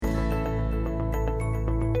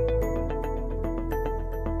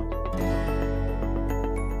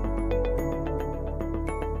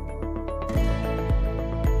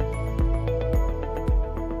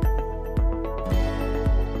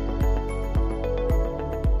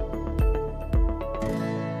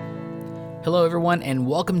Hello, everyone, and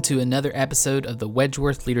welcome to another episode of the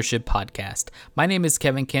Wedgeworth Leadership Podcast. My name is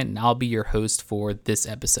Kevin Kent, and I'll be your host for this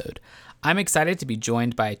episode. I'm excited to be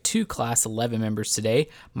joined by two Class 11 members today,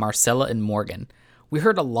 Marcella and Morgan. We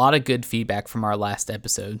heard a lot of good feedback from our last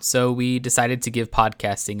episode, so we decided to give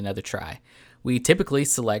podcasting another try. We typically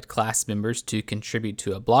select class members to contribute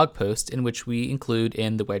to a blog post in which we include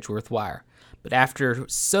in the Wedgeworth Wire. But after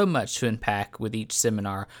so much to unpack with each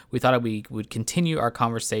seminar, we thought we would continue our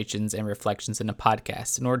conversations and reflections in a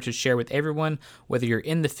podcast in order to share with everyone, whether you're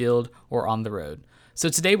in the field or on the road. So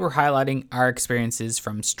today we're highlighting our experiences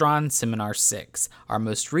from Strawn Seminar 6, our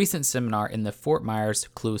most recent seminar in the Fort Myers,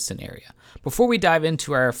 Clewiston area. Before we dive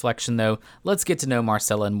into our reflection though, let's get to know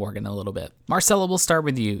Marcella and Morgan a little bit. Marcella, we'll start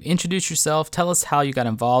with you. Introduce yourself, tell us how you got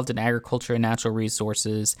involved in agriculture and natural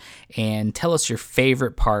resources, and tell us your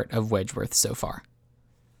favorite part of Wedgeworth so far.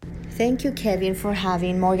 Thank you, Kevin, for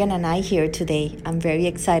having Morgan and I here today. I'm very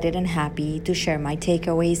excited and happy to share my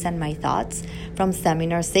takeaways and my thoughts from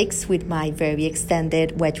Seminar 6 with my very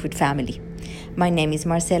extended Wedgewood family. My name is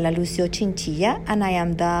Marcela Lucio Chinchilla, and I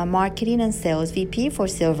am the Marketing and Sales VP for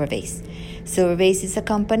Silverbase. Silverbase is a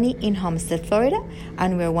company in Homestead, Florida,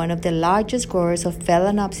 and we're one of the largest growers of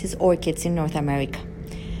Phalaenopsis orchids in North America.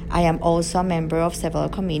 I am also a member of several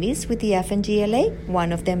committees with the FNGLA,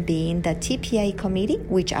 one of them being the TPA committee,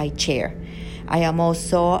 which I chair. I am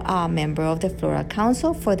also a member of the Floral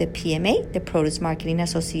Council for the PMA, the Produce Marketing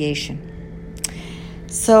Association.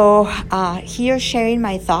 So here sharing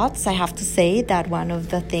my thoughts, I have to say that one of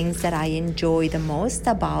the things that I enjoy the most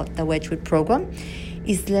about the Wedgewood program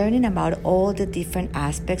is learning about all the different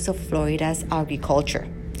aspects of Florida's agriculture.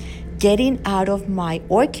 Getting out of my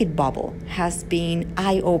orchid bubble has been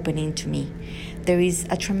eye-opening to me. There is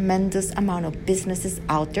a tremendous amount of businesses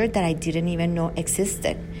out there that I didn't even know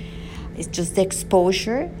existed. It's just the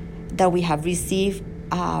exposure that we have received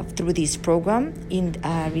through this program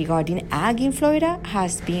regarding ag in Florida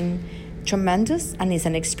has been tremendous, and is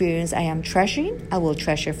an experience I am treasuring. I will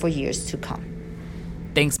treasure for years to come.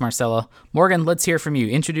 Thanks, Marcella. Morgan, let's hear from you.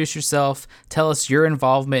 Introduce yourself. Tell us your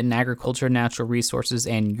involvement in agriculture and natural resources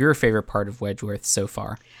and your favorite part of Wedgeworth so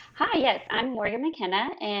far. Hi, yes, I'm Morgan McKenna,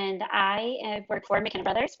 and I work for McKenna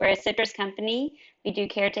Brothers. We're a citrus company. We do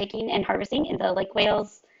caretaking and harvesting in the Lake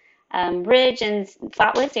Wales, Ridge, and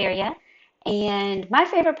Flatwoods area. And my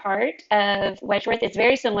favorite part of Wedgeworth is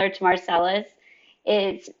very similar to Marcella's.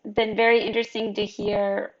 It's been very interesting to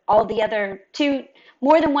hear all the other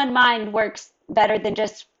more than one mind works better than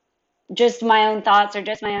just my own thoughts or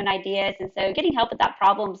just my own ideas. And so getting help with that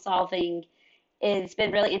problem solving has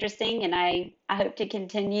been really interesting, and I hope to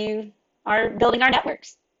continue building our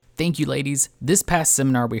networks. Thank you, ladies. This past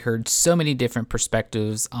seminar, we heard so many different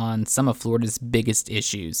perspectives on some of Florida's biggest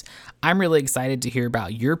issues. I'm really excited to hear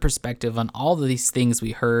about your perspective on all of these things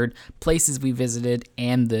we heard, places we visited,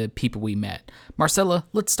 and the people we met. Marcella,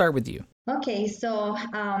 let's start with you. Okay, so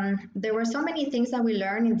there were so many things that we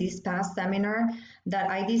learned in this past seminar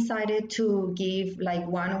that I decided to give like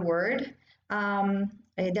one word, like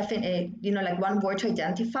one word to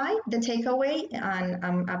identify the takeaway. And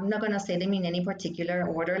I'm not going to say them in any particular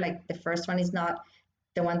order. Like the first one is not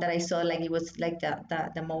the one that I saw, like it was like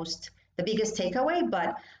the biggest takeaway,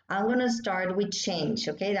 but I'm going to start with change.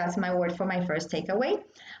 Okay, that's my word for my first takeaway.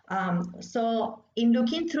 So in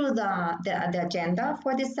looking through the agenda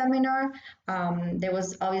for this seminar, there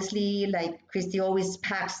was obviously, like Christy always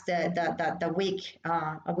packs the week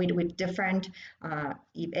with different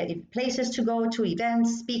places to go to,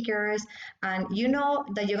 events, speakers, and you know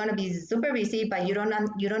that you're going to be super busy, but you don't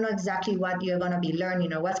know exactly what you're going to be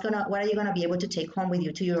learning, or what are you going to be able to take home with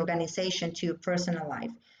you to your organization, to your personal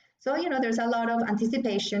life. So, there's a lot of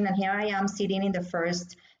anticipation, and here I am sitting in the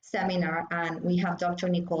first seminar, and we have Dr.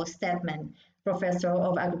 Nicole Stedman, Professor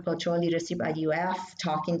of Agricultural Leadership at UF,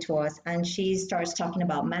 talking to us, and she starts talking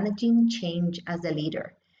about managing change as a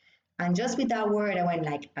leader. And just with that word, I went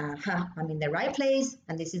like, I'm in the right place,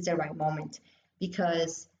 and this is the right moment,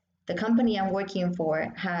 because the company I'm working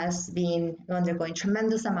for has been undergoing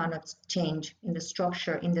tremendous amount of change in the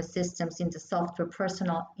structure, in the systems, in the software,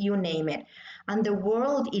 personal, you name it. And the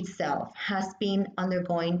world itself has been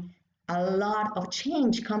undergoing a lot of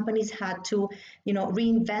change. Companies had to,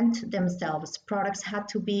 reinvent themselves. Products had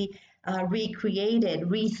to be recreated,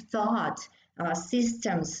 rethought.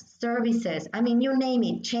 Systems, services, you name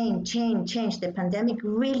it, change. The pandemic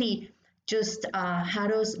really just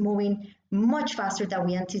had us moving much faster than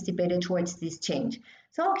we anticipated towards this change.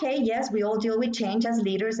 So, okay, yes, we all deal with change as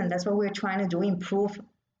leaders, and that's what we're trying to do, improve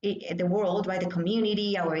the world, right? The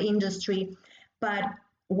community, our industry. But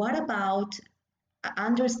what about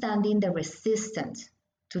understanding the resistance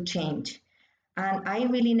to change? And I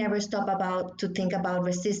really never stop to think about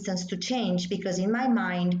resistance to change, because in my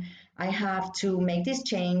mind, I have to make this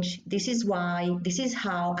change. This is why, this is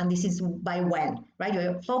how, and this is by when, right?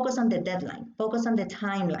 You focus on the deadline, focus on the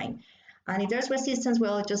timeline. And if there's resistance,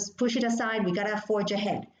 well, just push it aside. We got to forge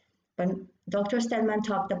ahead. But Dr. Stedman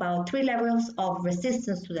talked about 3 levels of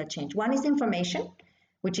resistance to that change. One is information,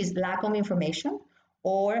 which is lack of information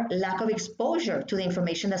or lack of exposure to the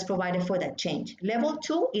information that's provided for that change. Level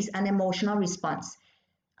 2 is an emotional response,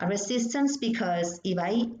 a resistance because if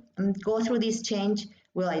I go through this change,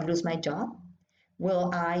 will I lose my job? Will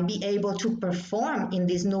I be able to perform in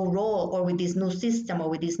this new role or with this new system or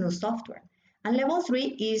with this new software? And level 3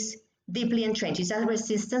 is deeply entrenched. It's a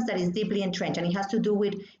resistance that is deeply entrenched, and it has to do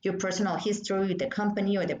with your personal history, with the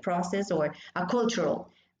company or the process, or a cultural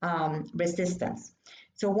resistance.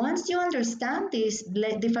 So once you understand these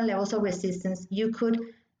different levels of resistance, you could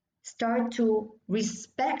start to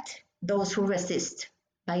respect those who resist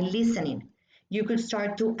by listening. You could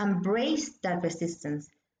start to embrace that resistance,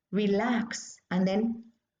 relax, and then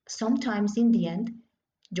sometimes in the end,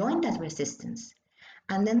 join that resistance.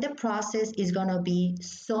 And then the process is going to be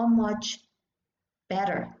so much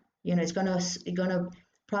better. It's gonna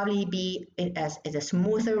probably be as a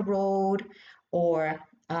smoother road, or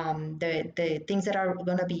the things that are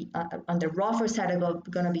gonna be on the rougher side are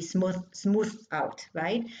gonna be smooth out,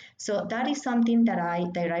 right? So that is something that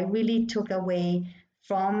I really took away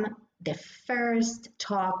from the first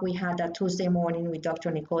talk we had that Tuesday morning with Dr.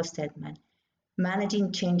 Nicole Stedman,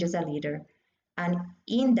 managing change as a leader, and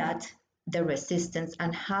in that the resistance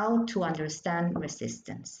and how to understand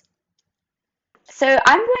resistance. So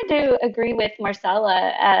I'm going to agree with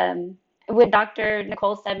Marcella. When Dr.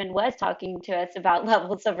 Nicole Stedman was talking to us about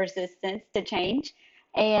levels of resistance to change,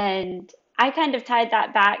 and I kind of tied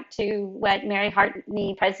that back to what Mary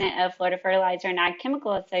Hartney, president of Florida Fertilizer and Ag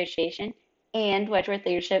Chemical Association and Wedgeworth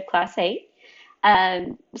Leadership Class 8,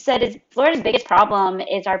 said is Florida's biggest problem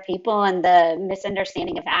is our people and the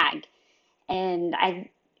misunderstanding of ag. And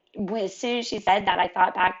as soon as she said that, I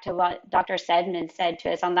thought back to what Dr. Stedman said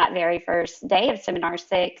to us on that very first day of Seminar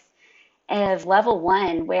 6 of level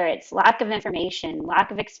 1, where it's lack of information,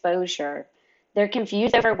 lack of exposure. They're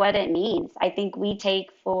confused over what it means. I think we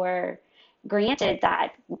take for granted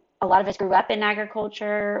that a lot of us grew up in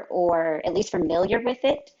agriculture or at least familiar with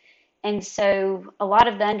it. And so a lot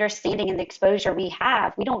of the understanding and the exposure we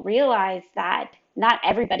have, we don't realize that not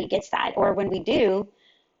everybody gets that. Or when we do,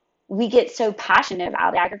 we get so passionate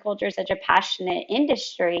about agriculture, such a passionate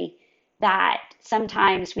industry, that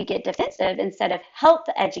sometimes we get defensive instead of help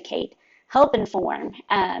educate, help inform.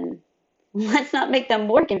 Let's not make them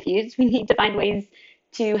more confused. We need to find ways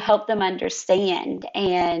to help them understand.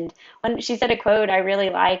 And when she said a quote I really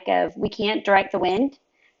like of, we can't direct the wind,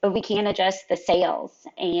 but we can adjust the sails.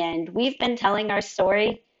 And we've been telling our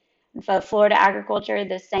story of Florida agriculture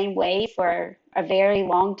the same way for a very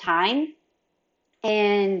long time.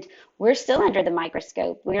 And we're still under the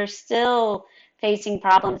microscope. We're still facing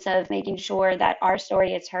problems of making sure that our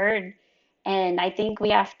story is heard. And I think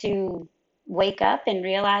we have to wake up and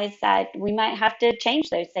realize that we might have to change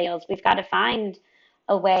those sails. We've got to find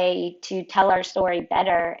a way to tell our story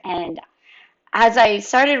better. And as I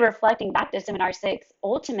started reflecting back to Seminar 6,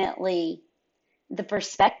 ultimately, the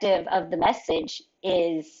perspective of the message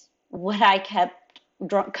is what I kept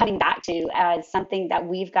coming back to as something that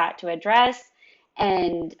we've got to address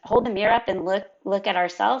and hold the mirror up and look at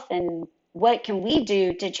ourselves and what can we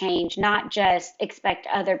do to change, not just expect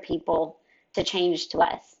other people to change to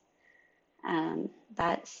us.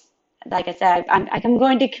 That's, like I said, I'm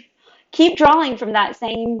going to keep drawing from that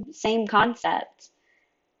same concept.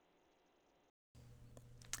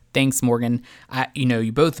 Thanks, Morgan.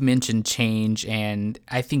 You both mentioned change, and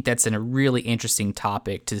I think that's a really interesting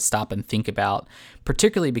topic to stop and think about,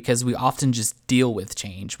 particularly because we often just deal with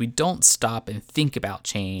change. We don't stop and think about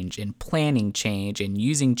change and planning change and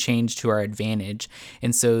using change to our advantage.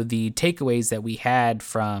 And so the takeaways that we had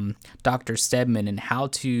from Dr. Stedman and how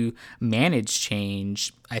to manage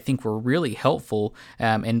change, I think were really helpful,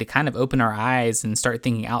 and to kind of open our eyes and start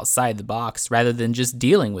thinking outside the box rather than just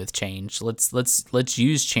dealing with change. Let's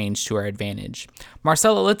use change to our advantage.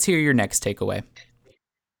 Marcella, let's hear your next takeaway.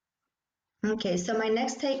 Okay, so my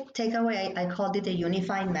next takeaway, I called it a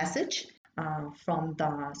unified message from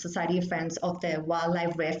the Society of Friends of the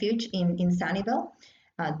Wildlife Refuge in Sunnyvale,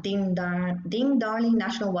 Ding Darling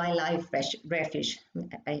National Wildlife Refuge.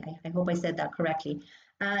 I hope I said that correctly.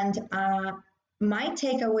 And my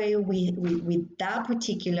takeaway with that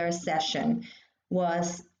particular session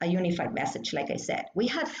was a unified message. Like I said, we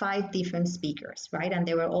had 5 different speakers, right? And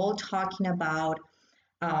they were all talking about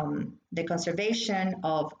the conservation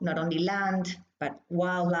of not only land, but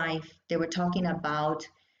wildlife. They were talking about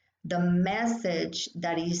the message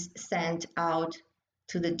that is sent out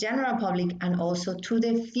to the general public and also to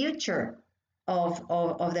the future of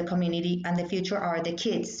the community, and the future are the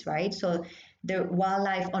kids, right? So the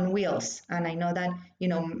wildlife on wheels. And I know that,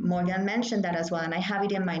 Morgan mentioned that as well, and I have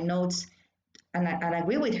it in my notes, and I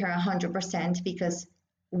agree with her 100%, because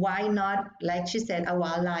why not, like she said, a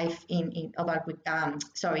wildlife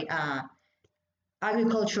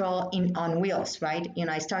agricultural on wheels, right?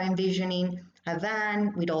 I start envisioning a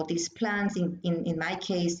van with all these plants, in my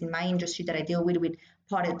case, in my industry that I deal with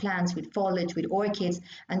potted plants, with foliage, with orchids,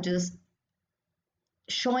 and just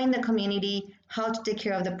showing the community how to take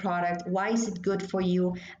care of the product, why is it good for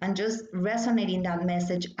you, and just resonating that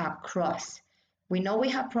message across. We know we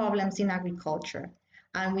have problems in agriculture,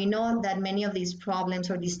 and we know that many of these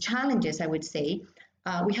problems, or these challenges, I would say,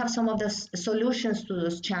 we have some of the solutions to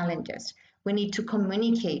those challenges. We need to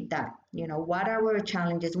communicate that, what are our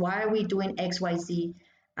challenges, why are we doing X, Y, Z,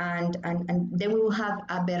 and then we will have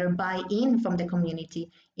a better buy-in from the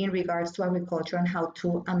community in regards to agriculture and how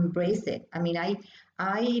to embrace it. I mean,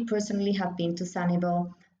 I personally have been to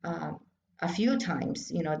Sanibel a few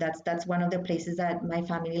times. That's one of the places that my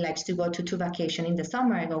family likes to go to vacation in the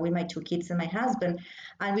summer. I go with my two kids and my husband,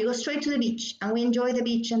 and we go straight to the beach, and we enjoy the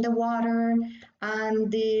beach and the water and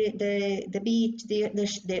the beach,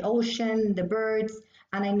 the ocean, the birds.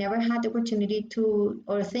 And I never had the opportunity to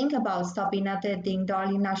or think about stopping at the Ding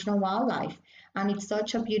Darling National Wildlife. And it's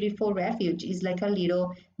such a beautiful refuge. It's like a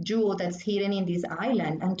little jewel that's hidden in this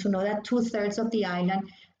island. And to know that 2/3 of the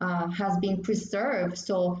island has been preserved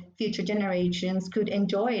so future generations could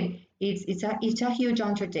enjoy it, it's a huge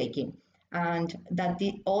undertaking. And that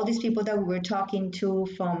all these people that we were talking to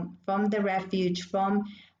from the refuge, from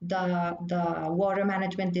the water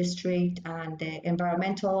management district, and the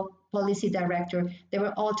environmental policy director, they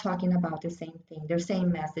were all talking about the same thing, their same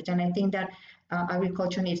message. And I think that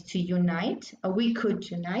agriculture needs to unite. We could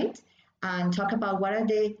unite and talk about what are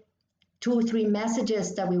the 2 or 3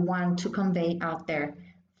 messages that we want to convey out there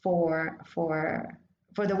for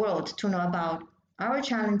the world to know about our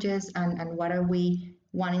challenges, and what are we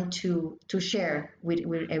wanting to share with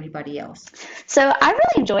everybody else. So I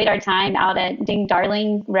really enjoyed our time out at Ding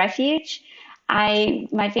Darling Refuge.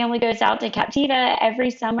 My family goes out to Captiva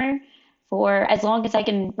every summer for as long as I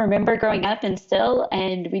can remember growing up,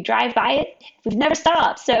 and we drive by it. We've never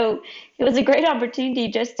stopped. So it was a great opportunity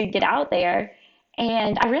just to get out there,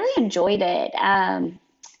 and I really enjoyed it.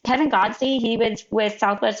 Kevin Godsey, he was with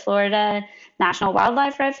Southwest Florida National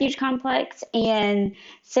Wildlife Refuge Complex, and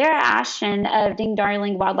Sarah Ashton of Ding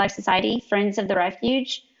Darling Wildlife Society, Friends of the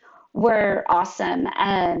Refuge, were awesome.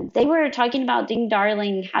 They were talking about Ding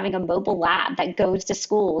Darling having a mobile lab that goes to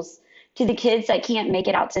schools, to the kids that can't make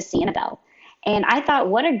it out to Sanibel. And I thought,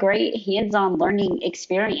 what a great hands-on learning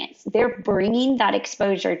experience. They're bringing that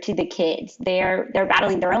exposure to the kids. They're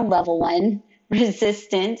battling their own level 1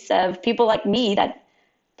 resistance of people like me that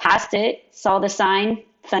passed it, saw the sign,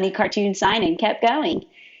 funny cartoon sign, and kept going.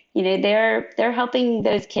 They're helping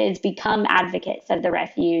those kids become advocates of the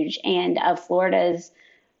refuge and of Florida's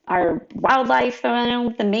our wildlife,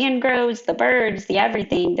 the mangroves, the birds, the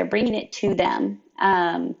everything. They're bringing it to them.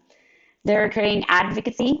 They're creating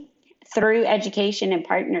advocacy through education and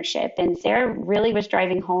partnership. And Sarah really was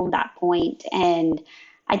driving home that point. And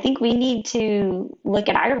I think we need to look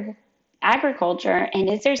at our agriculture, and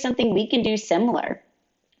is there something we can do similar?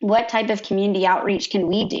 What type of community outreach can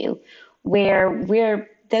we do where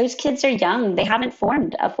those kids are young, they haven't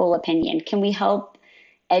formed a full opinion? Can we help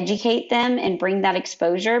educate them and bring that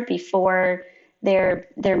exposure before their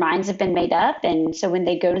minds have been made up? And so when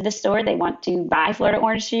they go to the store, they want to buy Florida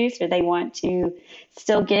orange juice, or they want to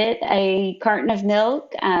still get a carton of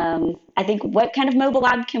milk. I think, what kind of mobile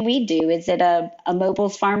lab can we do? Is it a mobile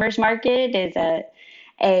farmer's market? Is it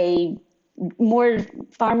a more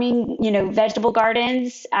farming, vegetable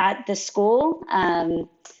gardens at the school,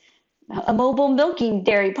 a mobile milking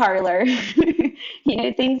dairy parlor,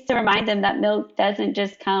 things to remind them that milk doesn't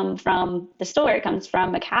just come from the store, it comes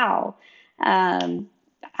from a cow.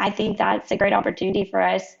 I think that's a great opportunity for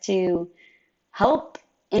us to help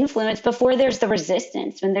influence before there's the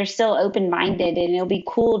resistance, when they're still open-minded, and it'll be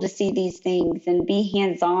cool to see these things and be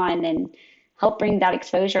hands-on and help bring that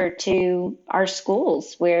exposure to our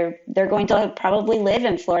schools, where they're going to probably live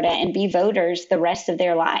in Florida and be voters the rest of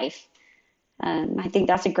their life. I think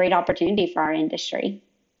that's a great opportunity for our industry.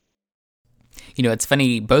 It's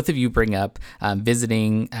funny, both of you bring up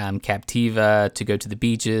visiting Captiva to go to the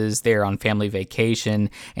beaches, there on family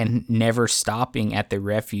vacation, and never stopping at the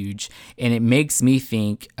refuge. And it makes me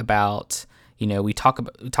think about, We talked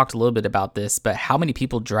a little bit about this, but how many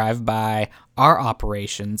people drive by our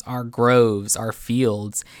operations, our groves, our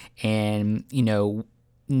fields, and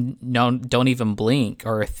don't even blink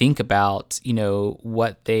or think about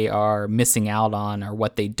what they are missing out on, or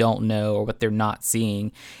what they don't know, or what they're not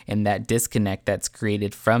seeing, and that disconnect that's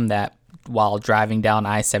created from that while driving down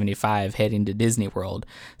I-75 heading to Disney World.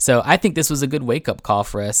 So I think this was a good wake-up call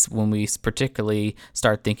for us when we particularly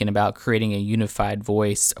start thinking about creating a unified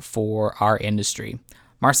voice for our industry.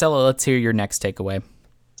 Marcella, let's hear your next takeaway.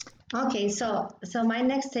 Okay, so my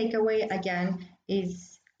next takeaway again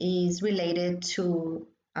is related to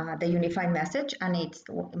the unified message, and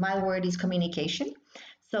my word is communication.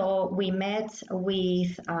 So we met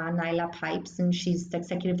with Nyla Pipes, and she's the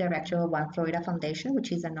executive director of One Florida Foundation,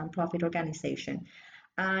 which is a nonprofit organization.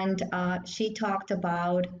 And she talked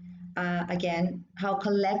about, again, how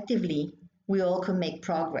collectively we all could make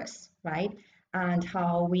progress, right? And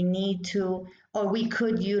how we need to, or we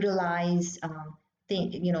could utilize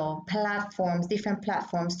platforms, different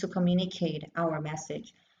platforms to communicate our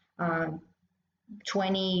message.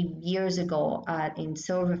 20 years ago in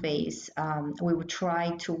Silverbase, we would try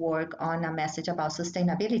to work on a message about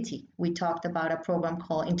sustainability. We talked about a program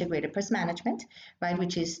called Integrated Pest Management, right,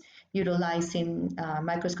 which is utilizing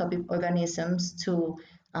microscopic organisms to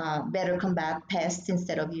better combat pests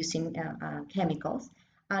instead of using chemicals.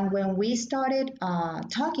 And when we started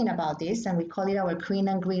talking about this, and we call it our Clean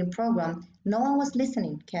and Green program, no one was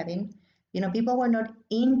listening, Kevin. People were not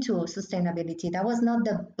into sustainability. That was not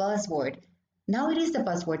the buzzword. Now it is the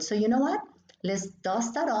buzzword. So you know what? Let's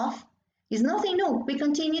dust that off. It's nothing new. We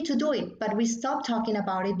continue to do it, but we stop talking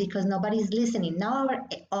about it because nobody's listening. Now our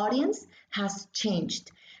audience has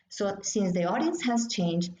changed. So since the audience has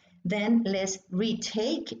changed, then let's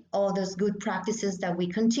retake all those good practices that we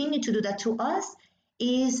continue to do. That to us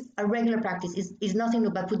is a regular practice. Is nothing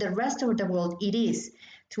new, but to the rest of the world, it is.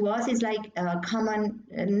 To us, it's like common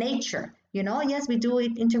nature. Yes, we do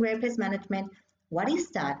it, integrated pest management. What is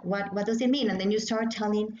that? What does it mean? And then you start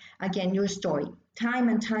telling, again, your story. Time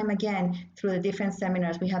and time again, through the different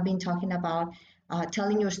seminars, we have been talking about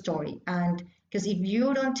telling your story. And because if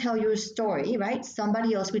you don't tell your story, right,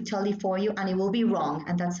 somebody else will tell it for you, and it will be wrong.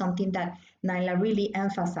 And that's something that Nyla really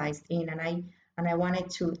emphasized in. And I wanted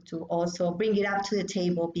to also bring it up to the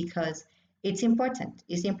table because it's important.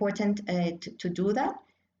 It's important to do that,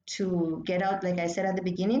 to get out, like I said at the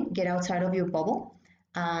beginning, get outside of your bubble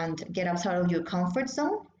and get outside of your comfort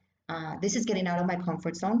zone. This is getting out of my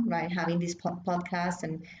comfort zone, right? Having this podcast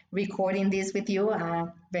and recording this with you.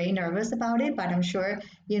 I'm very nervous about it, but I'm sure,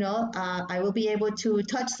 I will be able to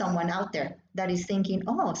touch someone out there that is thinking,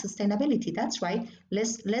 oh, sustainability, that's right.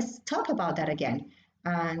 Let's talk about that again.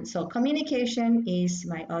 And so communication is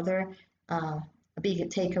my other big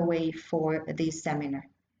takeaway for this seminar.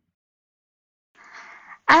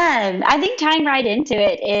 I think tying right into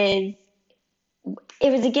it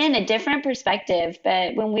was again a different perspective,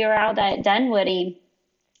 but when we were out at Dunwoody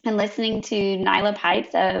and listening to Nyla Pipes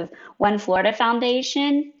of One Florida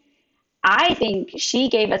Foundation, I think she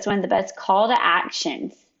gave us one of the best call to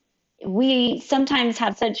actions. We sometimes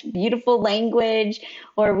have such beautiful language,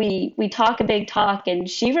 or we talk a big talk, and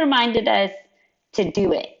she reminded us to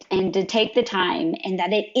do it and to take the time, and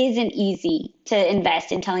that it isn't easy to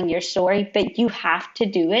invest in telling your story, but you have to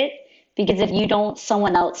do it, because if you don't,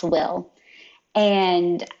 someone else will.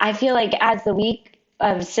 And I feel like as the week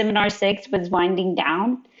of Seminar 6 was winding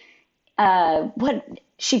down, what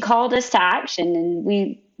she called us to action. And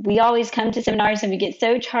we always come to seminars and we get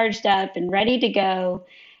so charged up and ready to go.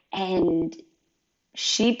 And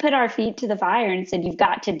she put our feet to the fire and said, you've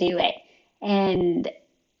got to do it. And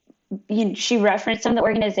she referenced some of the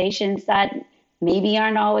organizations that maybe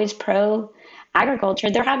aren't always pro agriculture.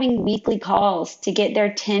 They're having weekly calls to get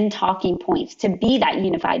their 10 talking points to be that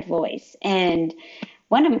unified voice. And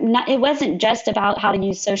it wasn't just about how to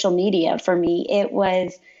use social media for me.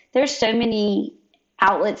 There's so many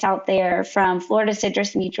outlets out there, from Florida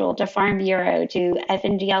Citrus Mutual to Farm Bureau to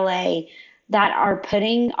FNGLA, that are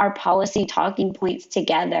putting our policy talking points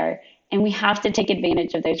together. And we have to take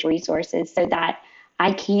advantage of those resources so that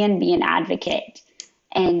I can be an advocate.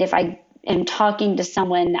 And if I am talking to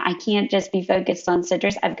someone, I can't just be focused on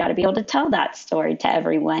citrus. I've got to be able to tell that story to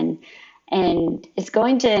everyone. And it's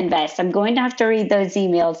going to invest. I'm going to have to read those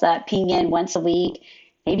emails that ping in once a week.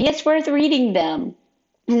 Maybe it's worth reading them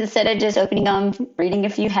instead of just opening them, reading a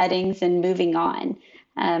few headings and moving on.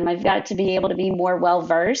 I've got to be able to be more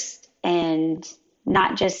well-versed and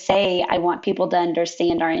not just say, I want people to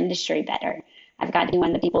understand our industry better. I've got to be one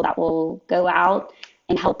of the people that will go out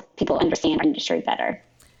and help people understand our industry better.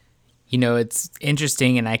 It's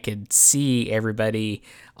interesting, and I could see everybody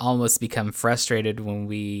almost become frustrated when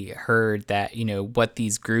we heard that, what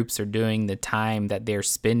these groups are doing, the time that they're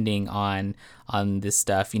spending on this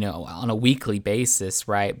stuff, on a weekly basis,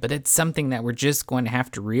 right? But it's something that we're just going to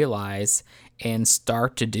have to realize and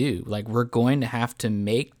start to do. Like, we're going to have to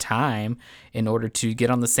make time in order to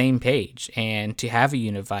get on the same page and to have a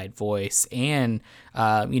unified voice and,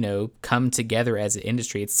 come together as an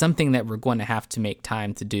industry. It's something that we're going to have to make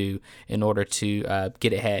time to do in order to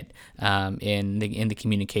get ahead in the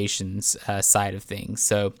communications side of things.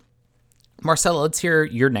 So, Marcella, let's hear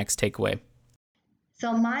your next takeaway.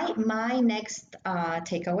 So my next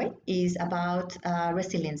takeaway is about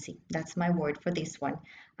resiliency. That's my word for this one.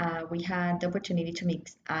 We had the opportunity to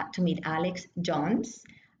meet Alex Jones.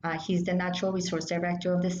 He's the Natural Resource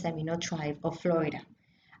Director of the Seminole Tribe of Florida.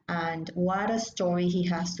 And what a story he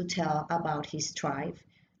has to tell about his tribe,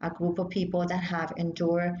 a group of people that have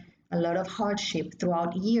endured a lot of hardship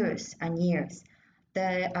throughout years and years.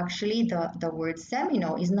 The word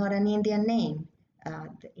Seminole is not an Indian name.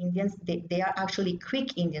 The Indians, they are actually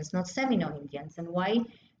Creek Indians, not Seminole Indians. And where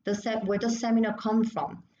does Seminole come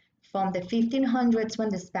from? From the 1500s, when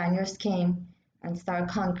the Spaniards came and started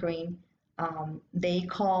conquering, they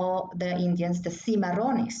call the Indians the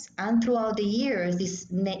Cimarrones. And throughout the years,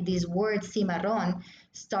 this word Cimarron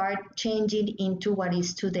start changing into what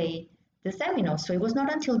is today the Seminole. So it was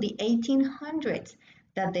not until the 1800s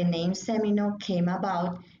that the name Seminole came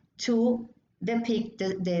about to depict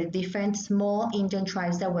the different small Indian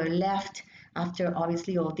tribes that were left after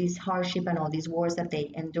obviously all this hardship and all these wars that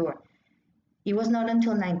they endured. It was not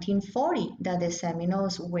until 1940 that the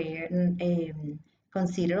Seminoles were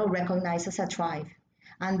considered or recognized as a tribe.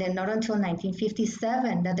 And then not until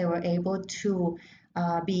 1957 that they were able to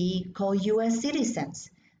be called U.S.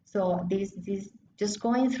 citizens. So this just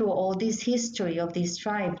going through all this history of this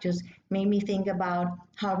tribe just made me think about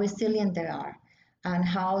how resilient they are and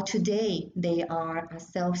how today they are a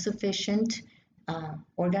self-sufficient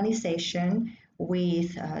organization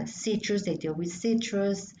with citrus. They deal with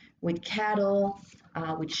citrus, with cattle,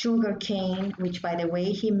 with sugar cane, which, by the way,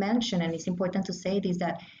 he mentioned, and it's important to say this,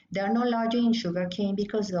 that they are no larger in sugar cane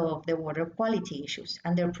because of the water quality issues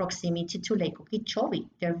and their proximity to Lake Okeechobee.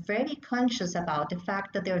 They're very conscious about the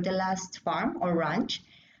fact that they're the last farm or ranch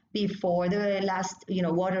before the last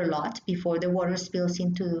water lot, before the water spills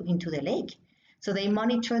into the lake. So they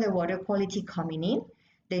monitor the water quality coming in.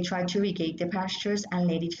 They try to irrigate the pastures and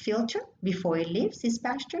let it filter before it leaves these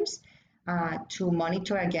pastures to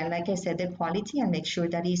monitor, again, like I said, the quality and make sure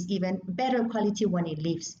that it's even better quality when it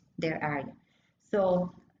leaves their area.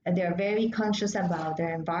 So they're very conscious about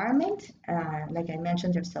their environment. Like I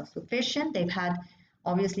mentioned, they're self-sufficient. They've had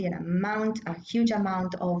obviously a huge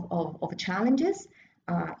amount of challenges.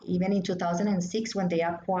 Even in 2006, when they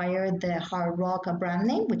acquired the Hard Rock brand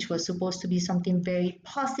name, which was supposed to be something very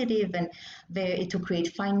positive and to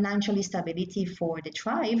create financial stability for the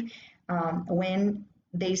tribe, when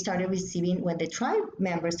the tribe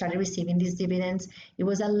members started receiving these dividends, it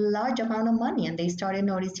was a large amount of money, and they started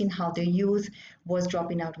noticing how their youth was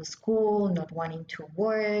dropping out of school, not wanting to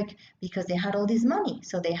work because they had all this money.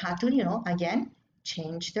 So they had to, again,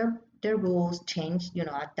 change their rules,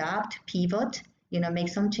 adapt, pivot, make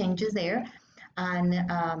some changes there,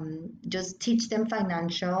 and just teach them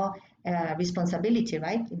financial responsibility,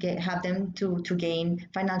 right? Have them to gain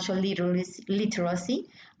financial literacy,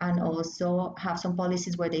 and also have some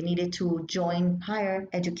policies where they needed to join higher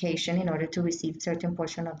education in order to receive certain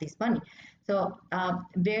portion of this money. So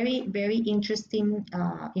very, very interesting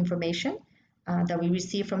information that we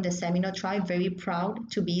received from the Seminole tribe. Very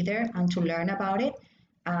proud to be there and to learn about it.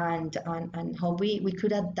 And hope we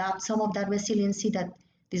could adapt some of that resiliency that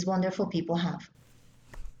these wonderful people have.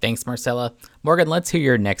 Thanks, Marcella. Morgan, let's hear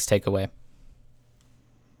your next takeaway.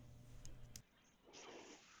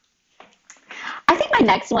 I think my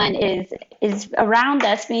next one is around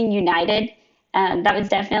us being united. That has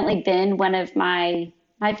definitely been one of my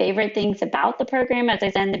favorite things about the program. As I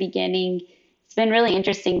said in the beginning, it's been really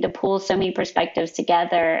interesting to pull so many perspectives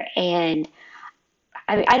together, and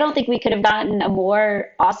I don't think we could have gotten a more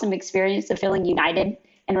awesome experience of feeling united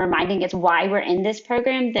and reminding us why we're in this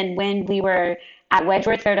program than when we were at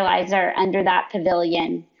Wedgeworth Fertilizer under that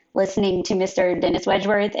pavilion, listening to Mr. Dennis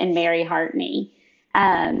Wedgeworth and Mary Hartney.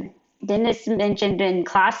 Dennis mentioned in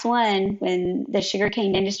class 1, when the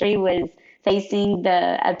sugarcane industry was facing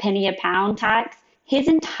a penny a pound tax, his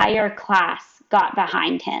entire class got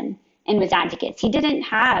behind him and was advocates. He didn't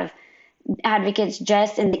have advocates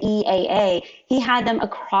just in the EAA. He had them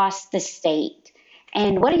across the state.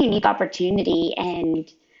 And what a unique opportunity. And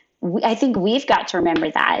I think we've got to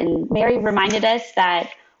remember that. And Mary reminded us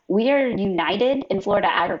that we are united in Florida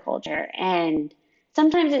agriculture. And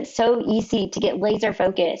sometimes it's so easy to get laser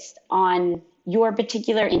focused on your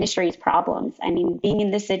particular industry's problems. I mean, being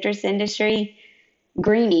in the citrus industry,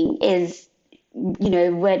 greening is,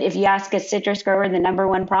 what if you ask a citrus grower the number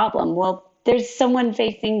one problem? Well, there's someone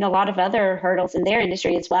facing a lot of other hurdles in their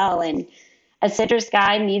industry as well. And a citrus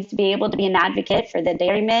guy needs to be able to be an advocate for the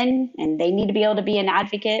dairymen, and they need to be able to be an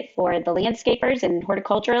advocate for the landscapers and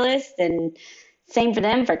horticulturalists, and same for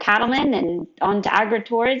them for cattlemen and on to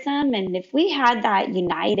agritourism. And if we had that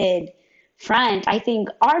united front, I think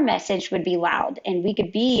our message would be loud and we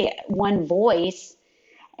could be one voice.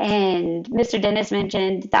 And Mr. Dennis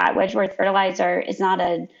mentioned that Wedgeworth Fertilizer is not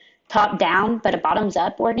a top down, but a bottoms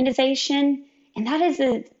up organization. And that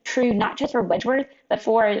is true not just for Wedgeworth, but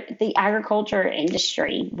for the agriculture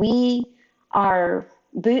industry. We are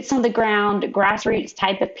boots on the ground, grassroots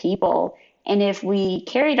type of people. And if we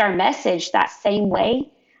carried our message that same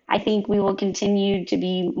way, I think we will continue to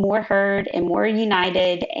be more heard and more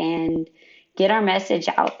united and get our message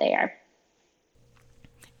out there.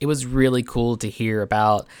 It was really cool to hear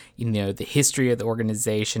about, the history of the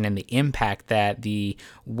organization and the impact that the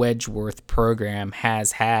Wedgeworth program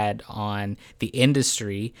has had on the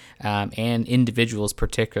industry and individuals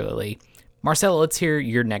particularly. Marcella, let's hear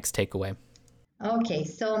your next takeaway. Okay,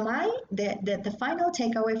 so the final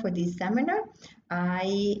takeaway for this seminar,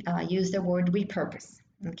 I use the word repurpose.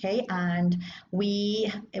 Okay, and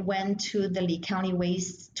we went to the Lee County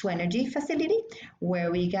Waste to Energy facility,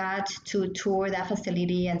 where we got to tour that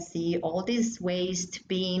facility and see all this waste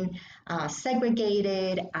being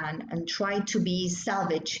segregated and try to be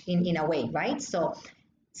salvaged in a way, right? So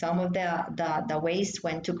some of the waste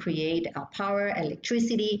went to create power,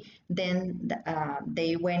 electricity. Then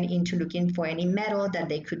they went into looking for any metal that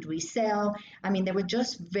they could resell. I mean, they were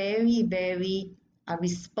just very, very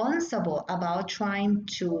responsible about trying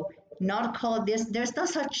to not call this, there's no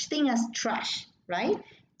such thing as trash, right?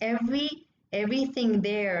 Everything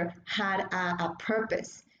there had a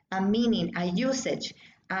purpose, a meaning, a usage.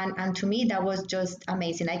 And to me, that was just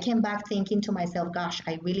amazing. I came back thinking to myself, gosh,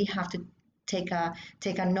 I really have to take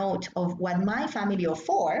a note of what my family of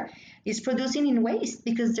 4 is producing in waste,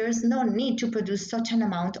 because there's no need to produce such an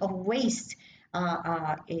amount of waste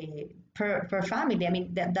per family. I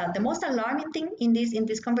mean, the most alarming thing in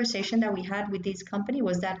this conversation that we had with this company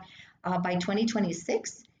was that by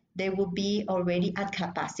 2026 they will be already at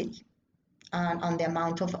capacity on the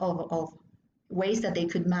amount of waste that they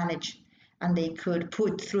could manage and they could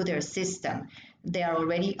put through their system. They are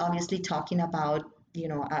already obviously talking about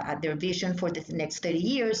their vision for the next 30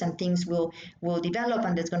 years, and things will develop,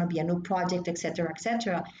 and there's going to be a new project, etc.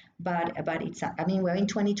 But it's, I mean, we're in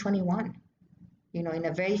 2021. In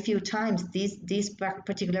a very few times, this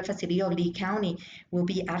particular facility of Lee County will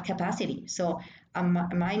be at capacity. So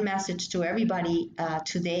my message to everybody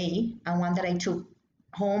today, and one that I took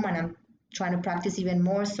home and I'm trying to practice even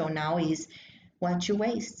more so now, is what you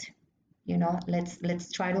waste.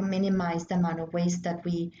 Let's try to minimize the amount of waste that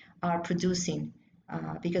we are producing,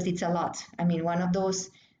 because it's a lot. I mean, one of those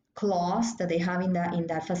claws that they have in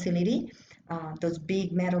that facility, those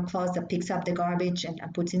big metal claws that picks up the garbage and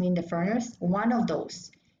puts it in the furnace, one of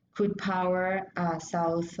those could power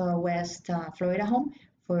Southwest Florida home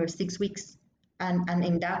for 6 weeks. And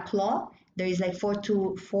in that claw, there is like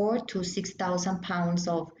 4,000 to 6,000 pounds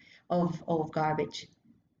of garbage.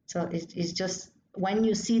 So it's just, when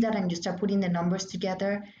you see that and you start putting the numbers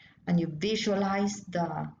together and you visualize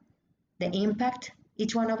the impact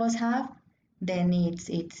each one of us have, then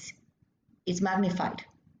it's magnified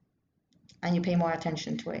and you pay more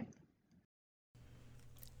attention to it.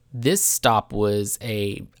 This stop was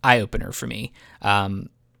a eye-opener for me. It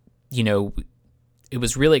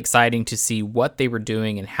was really exciting to see what they were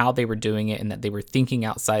doing and how they were doing it, and that they were thinking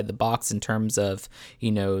outside the box in terms of,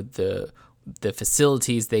 the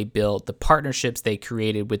facilities they built, the partnerships they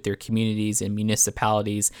created with their communities and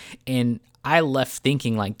municipalities. And I left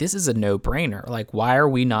thinking, like, this is a no-brainer. Like, why are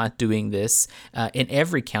we not doing this in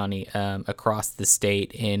every county across the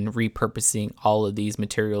state, in repurposing all of these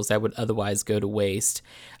materials that would otherwise go to waste?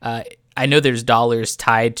 I know there's dollars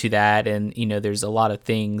tied to that, and there's a lot of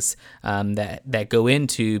things that go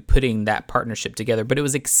into putting that partnership together. But it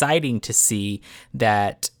was exciting to see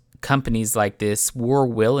that companies like this were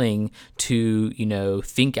willing to,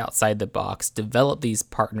 think outside the box, develop these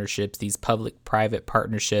partnerships, these public-private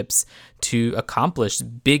partnerships, to accomplish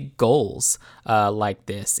big goals like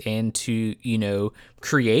this, and to,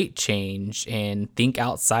 create change and think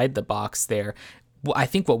outside the box there. Well, I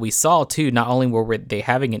think what we saw too, not only were they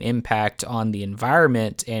having an impact on the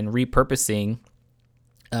environment and repurposing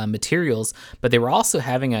materials, but they were also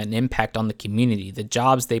having an impact on the community, the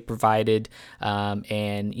jobs they provided,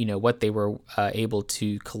 and what they were able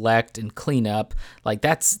to collect and clean up. Like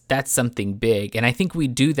that's something big, and I think we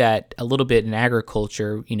do that a little bit in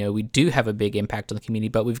agriculture. We do have a big impact on the community,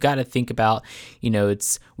 but we've got to think about,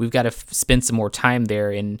 we've got to spend some more time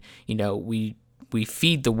there, and we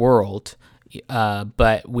feed the world.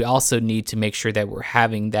 But we also need to make sure that we're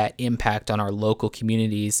having that impact on our local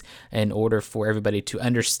communities in order for everybody to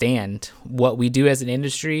understand what we do as an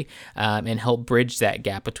industry, and help bridge that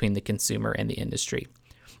gap between the consumer and the industry.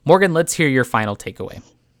 Morgan, let's hear your final takeaway.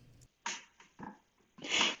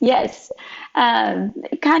 Yes.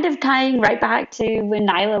 Kind of tying right back to when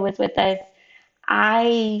Nyla was with us,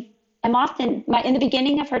 I'm often in the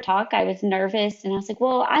beginning of her talk, I was nervous and I was like,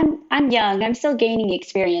 well, I'm young. I'm still gaining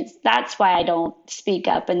experience. That's why I don't speak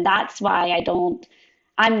up. And that's why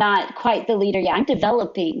I'm not quite the leader yet. I'm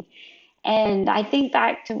developing. And I think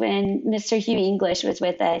back to when Mr. Hugh English was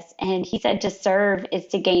with us, and he said to serve is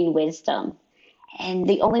to gain wisdom. And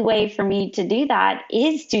the only way for me to do that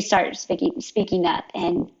is to start speaking up.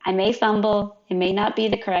 And I may fumble. It may not be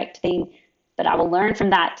the correct thing, but I will learn from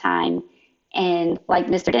that time. And like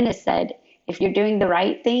Mr. Dennis said, if you're doing the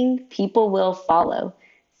right thing, people will follow.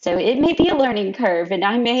 So it may be a learning curve, and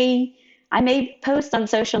I may post on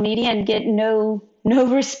social media and get no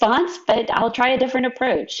response, but I'll try a different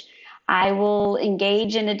approach. I will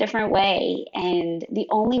engage in a different way. And the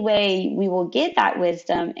only way we will get that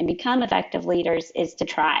wisdom and become effective leaders is to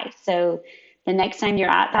try. So the next time you're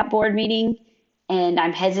at that board meeting and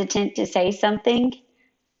I'm hesitant to say something,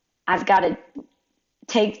 I've got to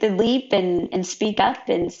take the leap and speak up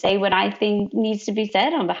and say what I think needs to be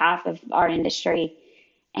said on behalf of our industry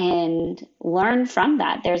and learn from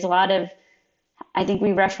that. There's a lot of, I think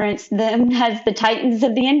we reference them as the titans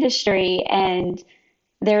of the industry, and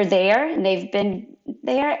they're there and they've been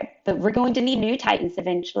there, but we're going to need new titans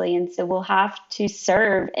eventually. And so we'll have to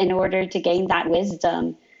serve in order to gain that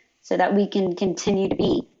wisdom so that we can continue to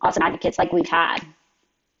be awesome advocates like we've had.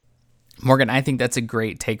 Morgan, I think that's a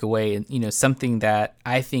great takeaway, and something that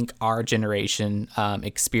I think our generation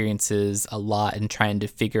experiences a lot in trying to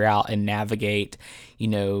figure out and navigate,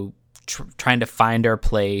 trying to find our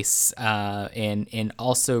place, and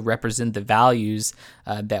also represent the values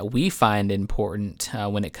that we find important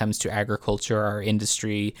when it comes to agriculture, our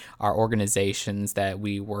industry, our organizations that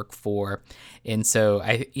we work for. And so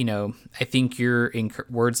I think your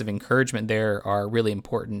words of encouragement there are really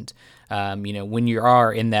important. When you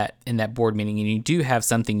are in that board meeting and you do have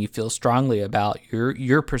something you feel strongly about,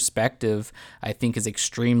 your perspective, I think, is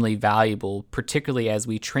extremely valuable, particularly as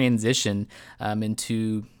we transition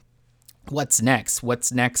into what's next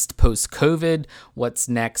post-COVID, what's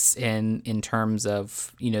next in terms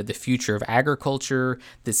of, the future of agriculture,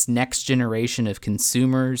 this next generation of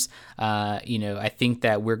consumers. I think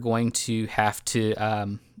that we're going to have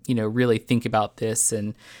to, really think about this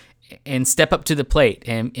and step up to the plate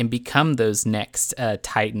and become those next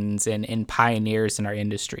titans and pioneers in our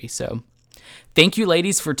industry. So thank you,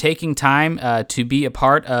 ladies, for taking time to be a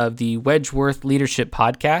part of the Wedgeworth Leadership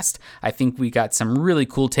Podcast. I think we got some really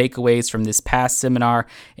cool takeaways from this past seminar.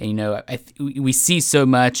 And, we see so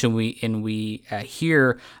much and we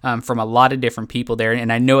hear from a lot of different people there.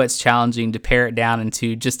 And I know it's challenging to pare it down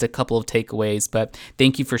into just a couple of takeaways, but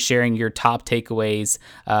thank you for sharing your top takeaways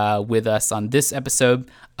with us on this episode.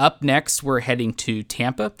 Up next, we're heading to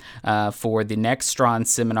Tampa for the next Strawn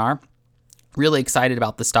seminar. Really excited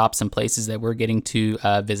about the stops and places that we're getting to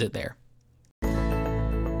visit there.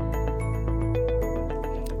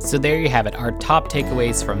 So there you have it, our top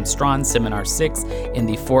takeaways from Strawn Seminar 6 in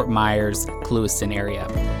the Fort Myers, Clewiston area.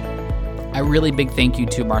 A really big thank you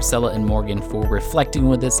to Marcella and Morgan for reflecting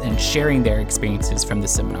with us and sharing their experiences from the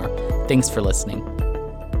seminar. Thanks for listening.